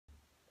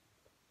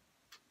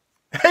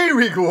Here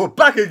we go,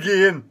 back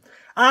again.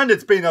 And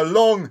it's been a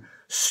long,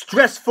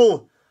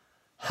 stressful,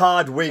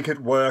 hard week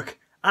at work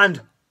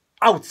and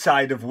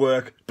outside of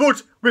work.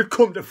 But we've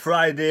come to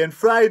Friday, and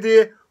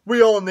Friday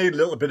we all need a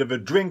little bit of a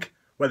drink.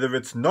 Whether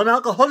it's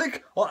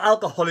non-alcoholic or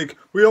alcoholic,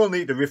 we all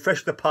need to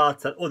refresh the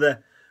parts that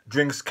other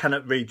drinks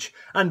cannot reach.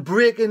 And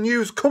breaking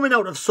news coming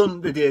out of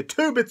Sunderland today.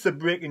 Two bits of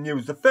breaking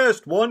news. The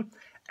first one,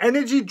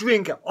 energy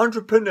drink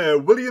entrepreneur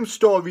William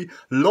Storey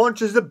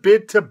launches a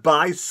bid to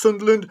buy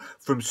Sunderland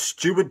from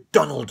Stuart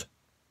Donald.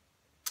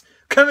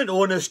 Current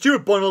owner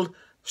Stuart Donald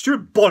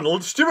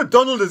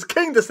is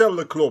keen to sell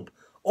the club,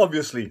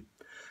 obviously.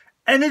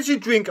 Energy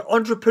drink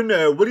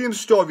entrepreneur William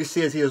Storey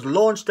says he has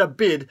launched a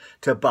bid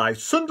to buy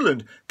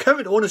Sunderland.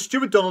 Current owner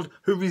Stuart Donald,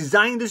 who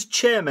resigned as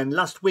chairman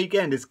last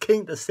weekend, is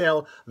keen to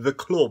sell the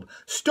club.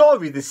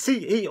 Storey, the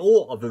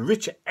CEO of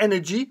Rich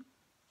Energy,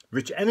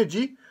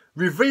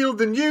 revealed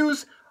the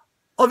news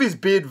of his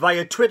bid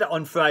via Twitter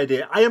on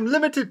Friday. I am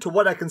limited to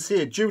what I can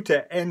say due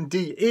to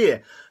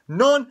NDA,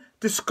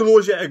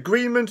 non-disclosure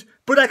agreement,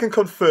 but I can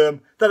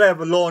confirm that I have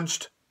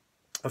launched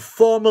a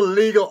formal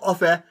legal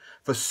offer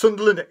for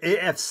Sunderland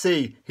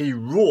AFC. He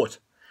wrote,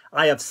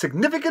 I have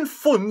significant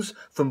funds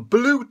from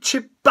blue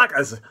chip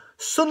backers.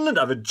 Sunderland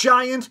are a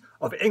giant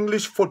of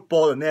English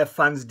football and their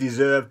fans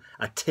deserve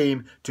a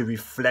team to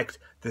reflect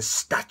the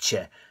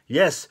stature.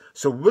 Yes,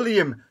 so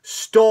William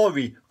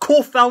Storey,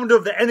 co-founder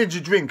of the energy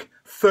drink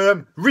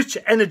firm Rich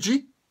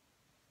Energy,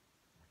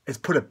 has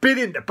put a bid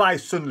in to buy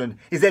Sunderland.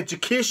 His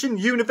education,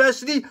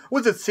 university,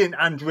 was at St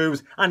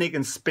Andrews, and he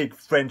can speak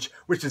French,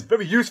 which is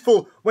very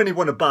useful when you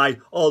want to buy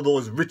all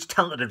those rich,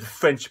 talented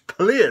French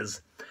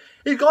players.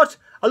 He got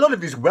a lot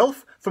of his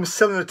wealth from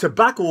selling a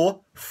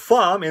tobacco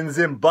farm in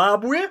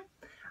Zimbabwe,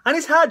 and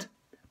he's had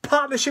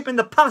partnership in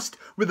the past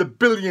with a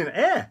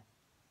billionaire.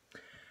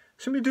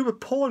 Something to do with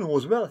porno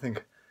as well, I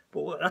think.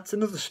 But that's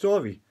another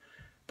story.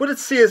 But it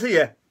says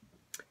here,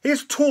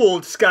 he's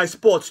told Sky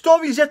Sports,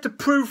 Storey is yet to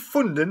prove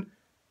funding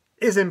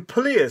is in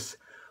place,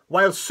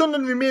 while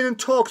Sunderland remain in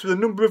talks with a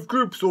number of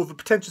groups over the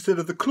potential sale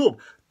of the club.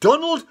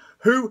 Donald,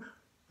 who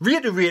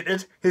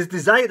reiterated his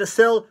desire to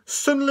sell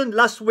Sunderland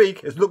last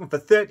week, is looking for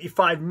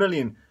 35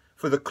 million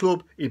for the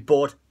club he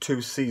bought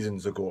 2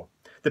 seasons ago.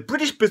 The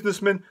British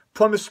businessman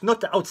promised not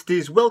to outstay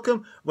his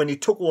welcome when he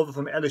took over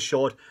from Ellis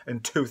Short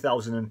in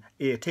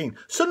 2018.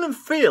 Sunderland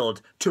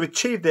failed to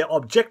achieve their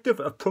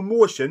objective of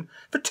promotion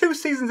for 2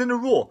 seasons in a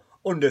row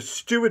under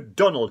Stuart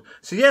Donald.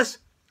 So yes,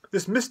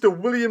 this Mr.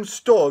 William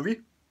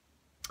Storey,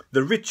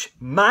 the rich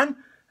man,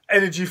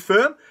 energy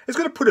firm, is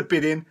going to put a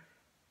bid in.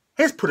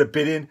 He's put a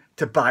bid in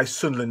to buy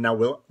Sunderland.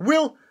 Now,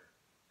 will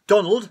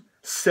Donald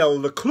sell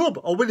the club,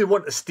 or will he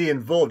want to stay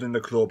involved in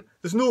the club?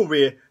 There's no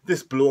way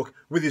this bloke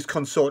with his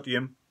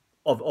consortium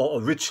of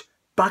rich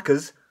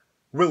backers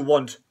will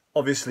want,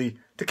 obviously,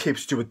 to keep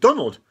Stuart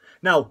Donald.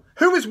 Now,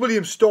 who is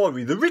William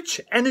Storey? The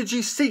Rich Energy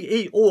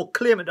CEO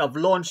claiming to have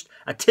launched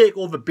a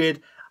takeover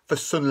bid for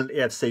Sunderland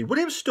AFC.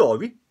 William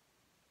Storey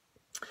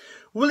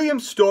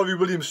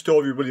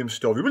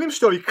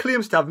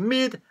claims to have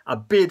made a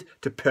bid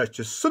to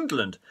purchase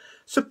Sunderland.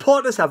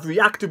 Supporters have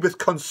reacted with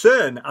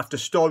concern after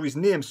Storey's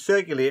name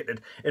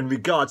circulated in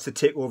regards to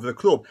take over the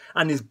club,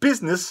 and his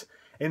business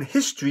in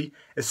history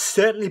has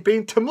certainly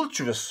been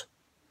tumultuous.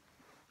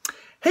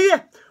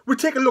 Here we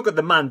take a look at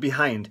the man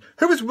behind.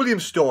 Who is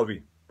William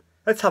Storey?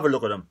 Let's have a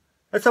look at him.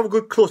 Let's have a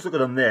good close look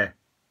at him there.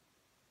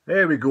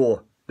 There we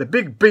go. The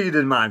big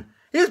bearded man.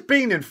 He's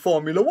been in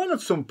Formula 1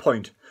 at some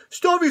point.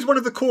 Storey is one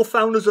of the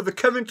co-founders of the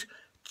current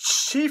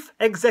chief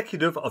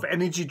executive of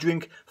energy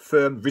drink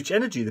firm Rich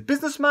Energy. The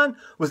businessman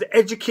was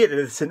educated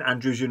at St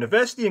Andrews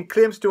University and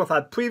claims to have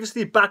had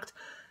previously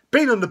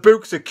been on the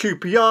books at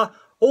QPR,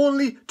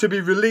 only to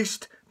be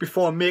released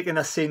before making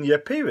a senior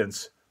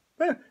appearance.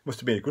 Well,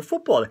 must have been a good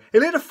footballer. He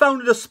later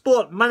founded a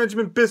sport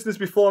management business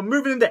before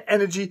moving into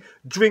energy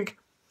drink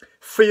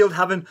field,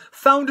 having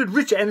founded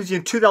Rich Energy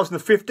in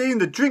 2015.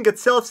 The drink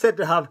itself said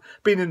to have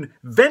been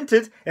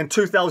invented in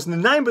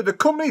 2009, but the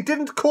company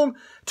didn't come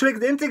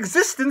into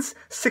existence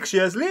 6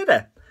 years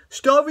later.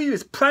 Storey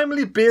is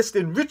primarily based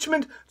in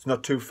Richmond. It's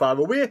not too far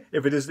away,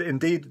 if it is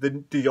indeed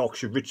the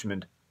Yorkshire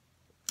Richmond.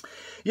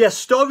 Yes,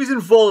 Storey's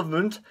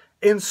involvement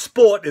in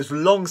sport is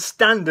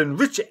long-standing.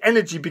 Rich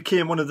Energy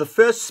became one of the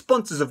first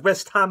sponsors of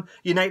West Ham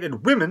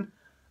United Women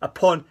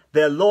upon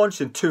their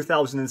launch in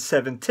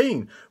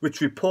 2017,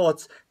 which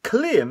reports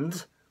claiming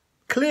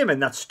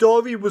that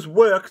Storey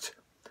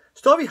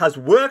has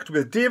worked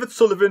with David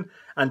Sullivan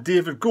and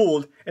David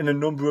Gold in a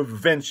number of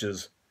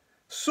ventures.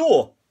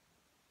 So,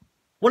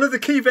 one of the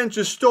key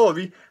ventures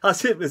Storey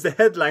has hit as the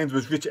headlines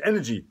was Rich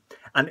Energy,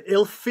 an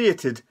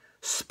ill-fated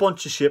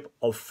sponsorship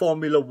of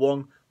Formula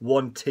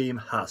 1 team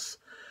Haas.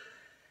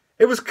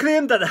 It was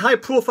claimed that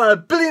high-profile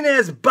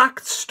billionaires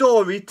backed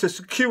Storey to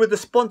secure the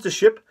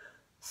sponsorship,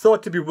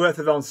 thought to be worth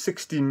around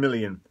 60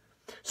 million.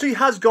 So he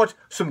has got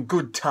some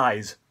good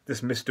ties,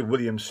 this Mr.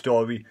 William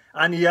Storey,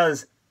 and he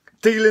has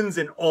dealings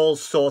in all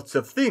sorts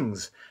of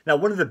things. Now,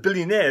 one of the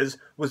billionaires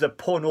was a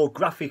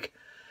pornographic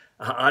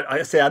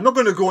I say I'm not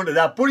going to go into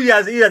that, but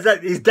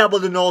he's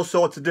dabbled in all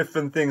sorts of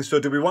different things. So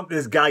do we want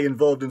this guy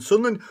involved in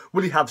Sunderland?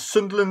 Will he have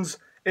Sunderland's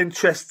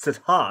interests at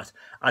heart?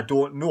 I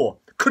don't know.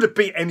 Could it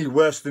be any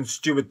worse than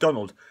Stuart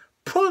Donald?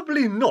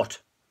 Probably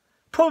not.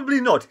 Probably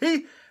not.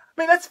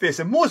 Let's face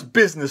it, most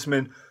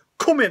businessmen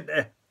come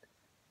into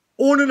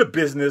owning a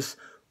business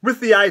with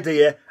the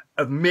idea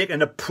of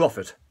making a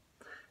profit.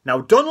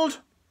 Now, Donald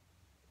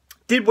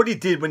did what he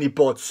did when he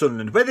bought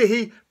Sunderland. Whether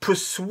he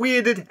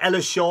persuaded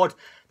Ellis Short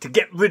to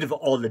get rid of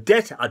all the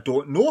debt, I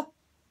don't know.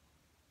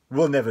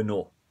 We'll never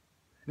know.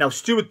 Now,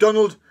 Stuart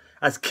Donald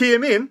has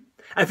came in,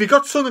 and if he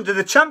got Sunderland to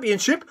the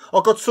Championship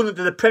or got Sunderland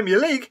to the Premier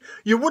League,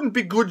 you wouldn't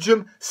begrudge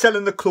him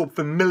selling the club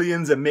for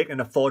millions and making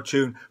a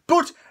fortune.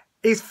 But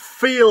he's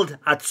failed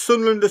at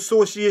Sunderland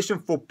Association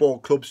Football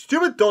Club.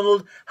 Stuart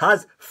Donald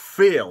has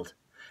failed.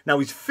 Now,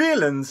 his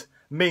failings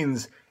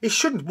means he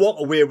shouldn't walk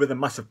away with a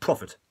massive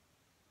profit.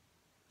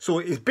 So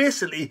it's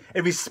basically,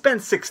 if he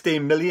spent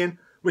 16 million,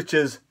 which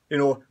is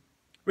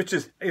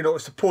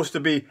supposed to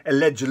be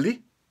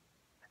allegedly,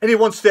 and he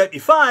wants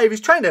 35,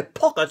 he's trying to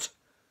pocket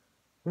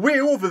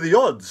way over the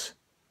odds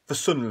for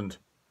Sunderland,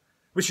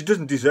 which he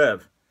doesn't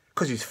deserve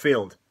because he's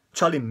failed.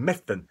 Charlie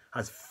Methven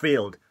has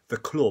failed the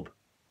club.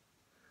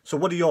 So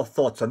what are your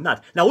thoughts on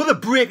that? Now, other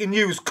breaking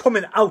news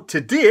coming out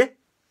today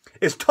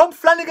is Tom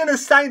Flanagan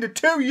has signed a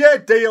 2-year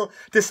deal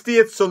to stay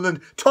at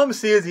Sunderland. Tom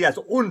says he has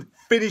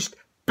unfinished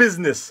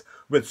business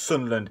with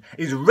Sunderland.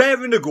 He's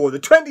raring to go. The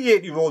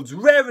 28-year-old's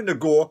raring to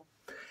go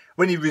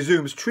when he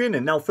resumes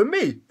training. Now, for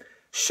me,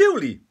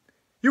 surely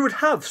you would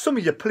have some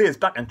of your players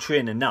back in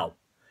training now.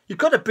 You've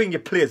got to bring your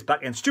players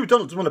back in. Stuart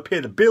Donald doesn't want to pay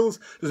the bills,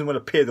 doesn't want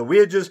to pay the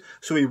wages,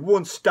 so he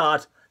won't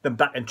start them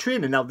back in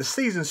training. Now, the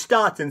season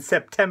starts in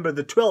September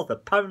the 12th,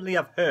 apparently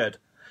I've heard.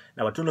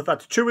 Now, I don't know if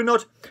that's true or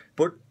not,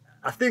 but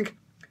I think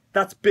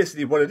that's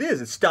basically what it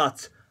is. It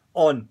starts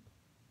on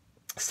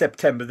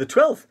September the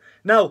 12th.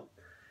 Now,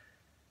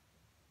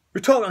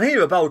 we're talking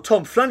here about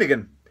Tom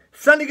Flanagan.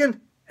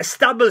 Flanagan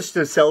established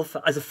himself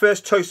as a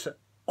first choice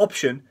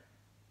option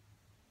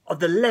of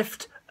the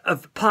left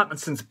of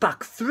Parkinson's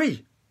back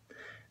three.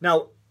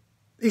 Now,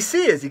 he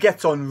says he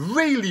gets on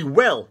really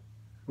well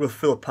with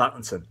Phil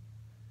Parkinson,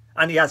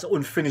 and he has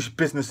unfinished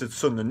business at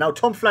Sunderland. Now,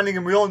 Tom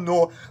Flanagan, we all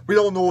know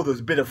there's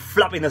a bit of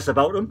flappiness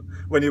about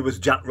him when he was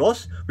Jack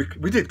Ross.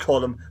 We did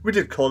call him,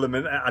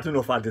 and I don't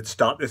know if I did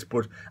start this,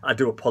 but I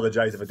do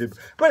apologise if I did.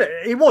 But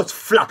he was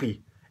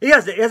flappy. He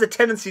has a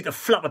tendency to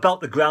flap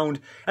about the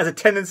ground. Has a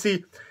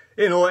tendency,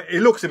 he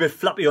looks a bit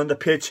flappy on the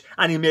pitch,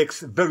 and he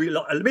makes a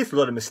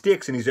lot of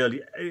mistakes in his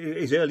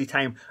early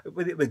time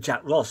with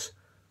Jack Ross.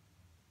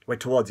 We're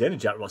towards the end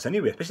of Jack Ross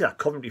anyway, especially that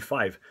Coventry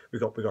 5. We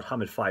got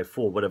hammered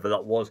 5-4, whatever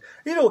that was.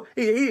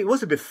 He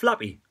was a bit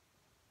flappy.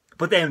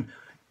 But then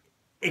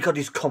he got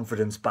his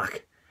confidence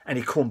back, and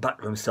he come back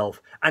to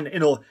himself. And,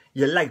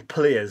 you like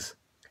players,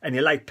 and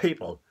you like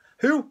people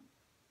who,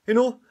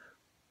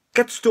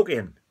 get stuck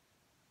in.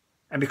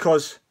 And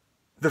because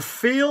the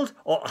field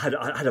had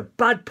a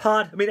bad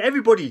part. I mean,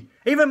 everybody,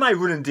 even my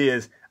running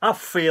days, I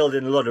failed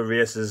in a lot of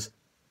races.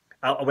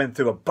 I went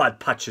through a bad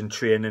patch in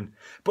training.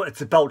 But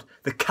it's about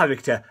the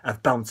character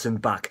of bouncing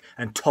back.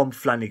 And Tom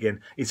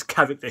Flanagan, his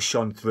character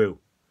shone through.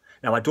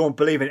 Now, I don't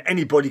believe in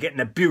anybody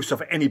getting abuse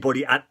of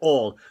anybody at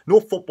all.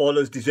 No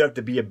footballers deserve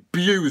to be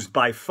abused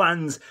by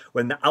fans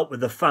when they're out with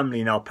the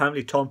family. Now,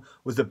 apparently Tom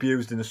was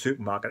abused in the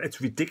supermarket.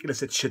 It's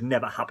ridiculous. It should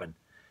never happen.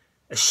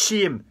 A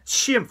shame,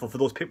 shameful for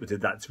those people who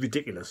did that. It's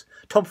ridiculous.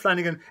 Tom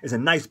Flanagan is a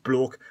nice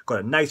bloke, got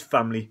a nice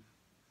family.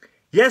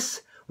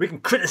 Yes, we can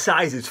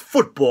criticise his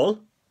football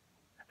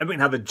and we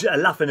can have a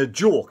laugh and a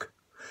joke.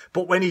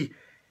 But when he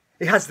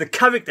has the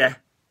character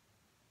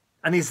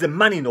and he's the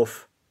man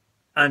enough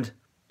and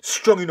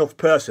strong enough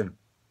person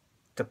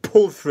to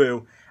pull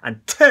through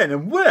and turn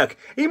and work.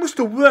 He must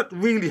have worked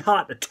really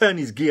hard to turn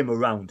his game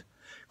around.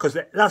 Because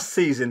last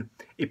season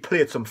he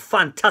played some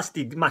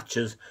fantastic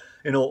matches,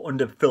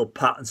 under Phil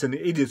Parkinson.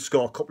 He did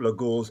score a couple of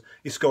goals.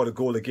 He scored a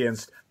goal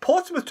against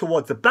Portsmouth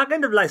towards the back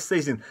end of last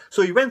season.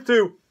 So he went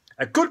through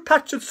a good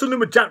patch at Sunderland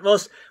with Jack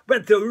Ross,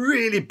 went through a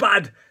really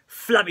bad,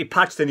 flabby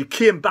patch, then he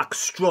came back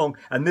strong.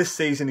 And this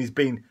season he's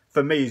been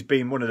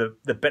one of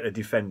the better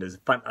defenders.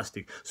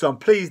 Fantastic. So I'm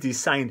pleased he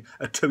signed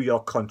a 2-year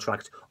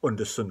contract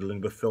under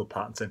Sunderland with Phil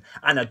Parkinson.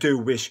 And I do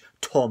wish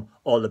Tom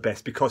all the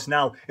best, because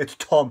now it's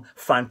Tom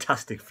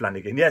Fantastic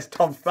Flanagan. Yes,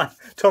 Tom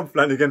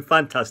Flanagan,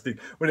 fantastic.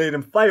 We need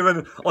him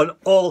firing on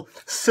all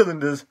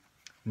cylinders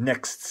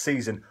next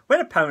season, when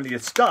apparently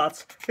it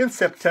starts in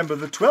September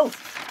the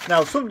 12th.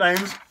 Now,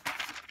 sometimes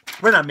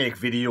when I make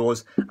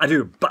videos, I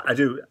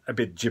do a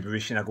bit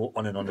gibberish and I go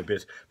on and on a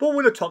bit. But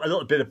we're going to talk a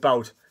little bit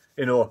about,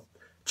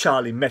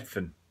 Charlie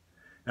Methven.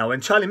 Now, when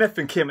Charlie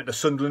Methven came into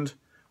Sunderland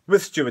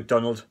with Stuart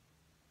Donald,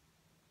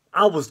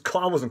 I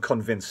wasn't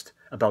convinced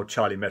about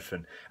Charlie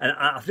Methven. And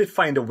I did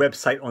find a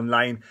website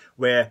online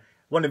where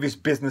one of his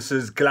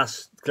businesses,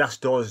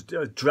 Glassdoor's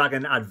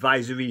Dragon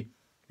Advisory,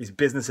 his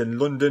business in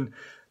London,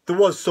 there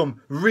was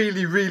some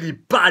really, really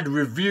bad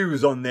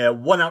reviews on there.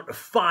 1 out of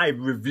 5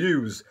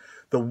 reviews.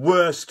 The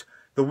worst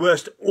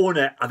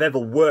owner I've ever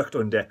worked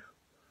under.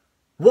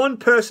 One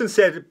person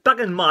said back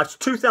in March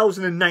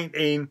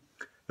 2019,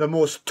 the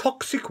most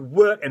toxic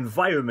work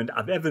environment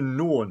I've ever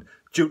known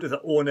due to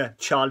the owner,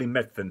 Charlie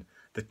Methven,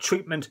 the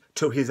treatment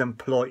to his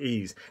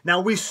employees. Now,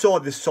 we saw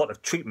this sort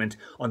of treatment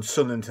on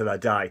Sunderland Till I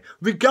Die.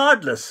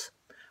 Regardless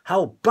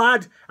how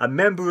bad a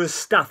member of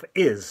staff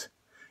is,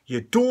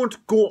 you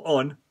don't go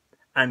on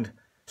and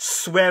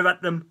swear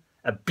at them,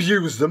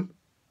 abuse them,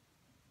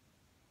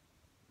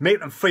 make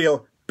them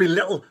feel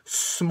belittled,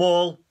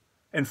 small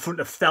in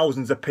front of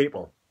thousands of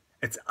people.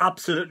 It's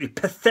absolutely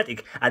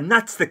pathetic, and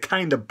that's the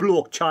kind of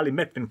bloke Charlie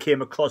Methven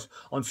came across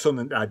on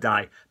Sunderland Till I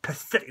Die.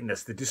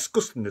 Patheticness, the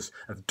disgustingness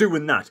of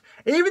doing that.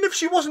 Even if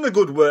she wasn't a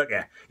good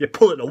worker, you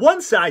pull it to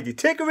one side, you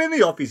take her in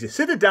the office, you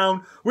sit her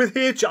down with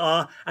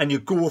HR, and you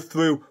go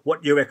through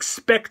what you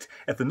expect.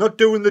 If they're not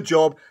doing the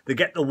job, they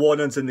get the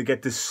warnings and they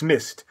get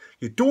dismissed.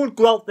 You don't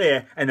go out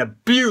there and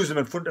abuse them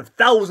in front of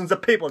thousands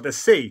of people to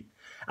see.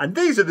 And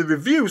these are the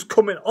reviews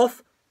coming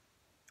off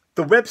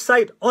the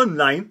website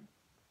online.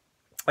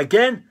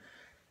 Again,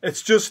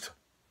 it's just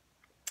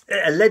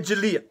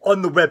allegedly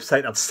on the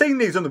website. I've seen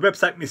these on the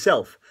website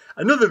myself.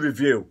 Another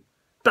review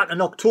back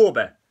in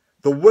October.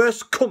 The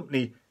worst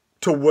company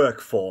to work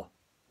for.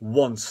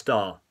 1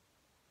 star.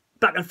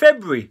 Back in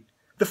February.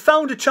 The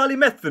founder, Charlie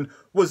Methven,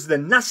 was the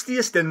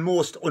nastiest and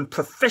most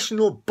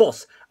unprofessional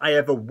boss I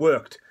ever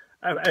worked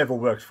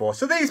for.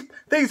 So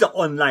these are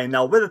online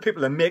now. Whether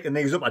people are making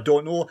these up, I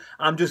don't know.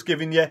 I'm just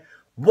giving you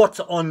what's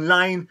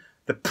online.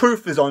 The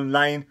proof is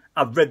online.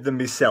 I've read them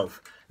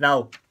myself.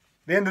 Now,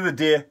 at the end of the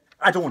day,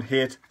 I don't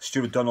hate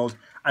Stuart Donald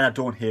and I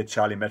don't hate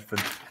Charlie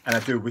Methven, and I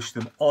do wish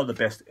them all the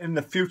best in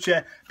the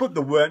future, but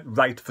they weren't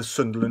right for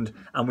Sunderland,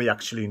 and we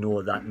actually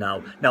know that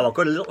now. Now, I've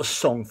got a little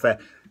song for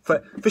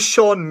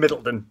Sean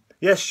Middleton.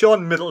 Yes,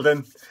 Sean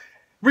Middleton.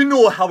 We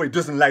know how he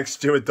doesn't like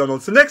Stuart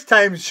Donald, so next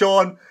time,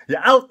 Sean, you're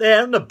out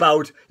there and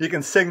about, you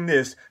can sing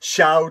this.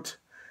 Shout,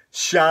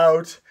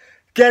 shout,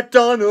 get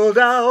Donald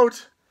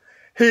out.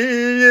 He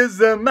is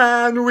the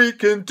man we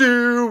can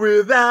do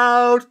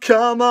without,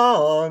 come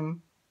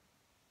on.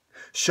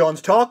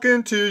 Sean's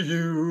talking to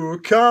you,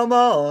 come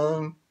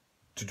on.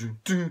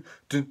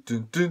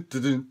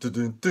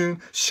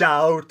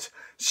 Shout,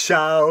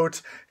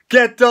 shout,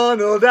 get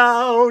Donald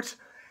out.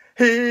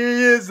 He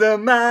is the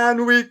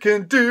man we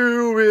can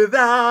do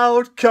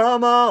without,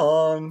 come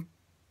on.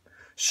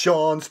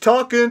 Sean's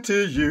talking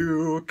to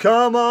you,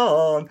 come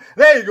on.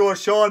 There you go,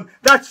 Sean.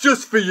 That's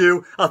just for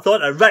you. I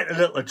thought I'd write a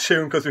little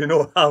tune because we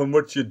know how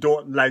much you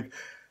don't like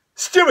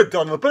Stuart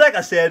Donald. But like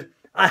I said,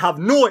 I have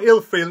no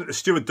ill feeling to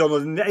Stuart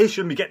Donald, and he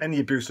shouldn't be getting any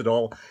abuse at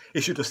all.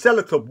 He should just sell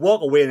the club,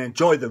 walk away and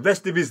enjoy the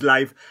rest of his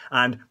life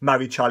and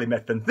marry Charlie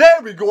Methven.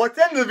 There we go. At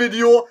the end of the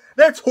video,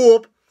 let's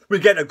hope we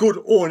get a good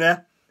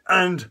owner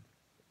and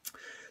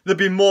there'll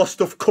be more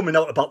stuff coming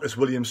out about this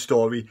Williams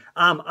story.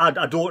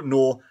 I don't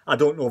know. I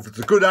don't know if it's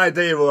a good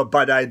idea or a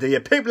bad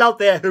idea. People out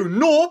there who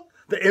know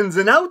the ins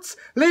and outs,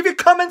 leave your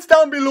comments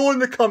down below in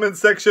the comment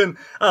section,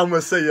 and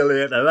we'll see you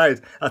later. Right,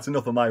 that's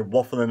enough of my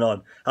waffling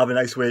on. Have a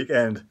nice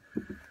weekend.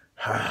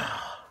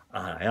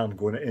 I am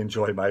going to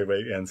enjoy my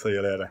weekend. See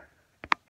you later.